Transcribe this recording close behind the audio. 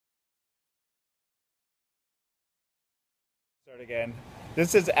Start again.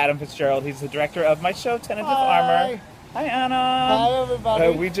 This is Adam Fitzgerald. He's the director of my show, Tentative Hi. Armor. Hi, Anna. Hi,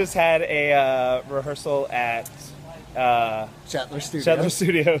 everybody. We just had a rehearsal at Shetler Studios. Shetler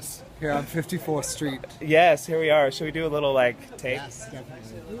Studios. Here on 54th Street. Yes, here we are. Should we do a little tape? Yes,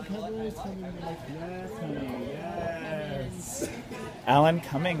 definitely. Yes. Alan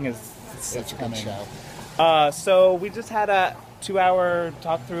Cumming is Such a good coming. show. So we just had a 2-hour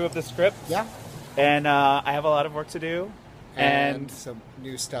talk through of the script. Yeah. And I have a lot of work to do. And some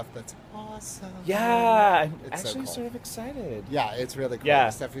new stuff that's awesome. Yeah, I'm It's so actually cool. sort of excited. Yeah, it's really cool. Yeah.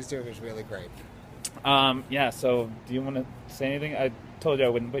 The stuff he's doing is really great. Yeah, so do you want to say anything? I told you I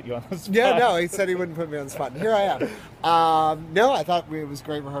wouldn't put you on the spot. Yeah, no, he said he wouldn't put me on the spot. And here I am. No, I thought it was a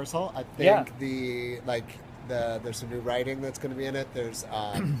great rehearsal. I think there's some new writing that's going to be in it. There's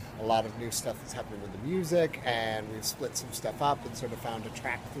a lot of new stuff that's happening with the music, and we've split some stuff up and sort of found a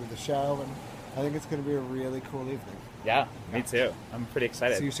track through the show, and I think it's going to be a really cool evening. Yeah, me too. I'm pretty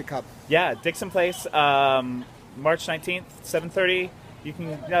excited. So you should come. Yeah, Dixon Place, March 19th, 7:30. You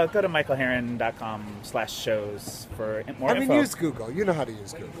can go to michaelherron.com/shows for more info. Use Google. You know how to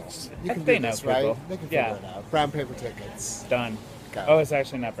use Google. You can They do know this, right? Google. They can Yeah. figure it out. Brown paper tickets. Done. Go. Oh, it's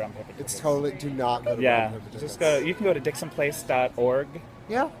actually not brown paper. It's tickets. totally. Do not go to Yeah, brown paper tickets. just go. You can go to dixonplace.org.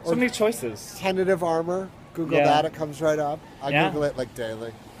 Yeah. So many choices. Tentative Armor. Google Yeah. that. It comes right up. I Yeah. Google it like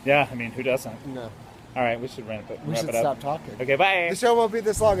daily. Yeah, I mean, who doesn't? No. All right, we should wrap it We should up. stop talking. Okay, bye. The show won't be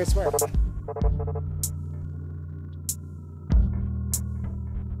this long, I swear.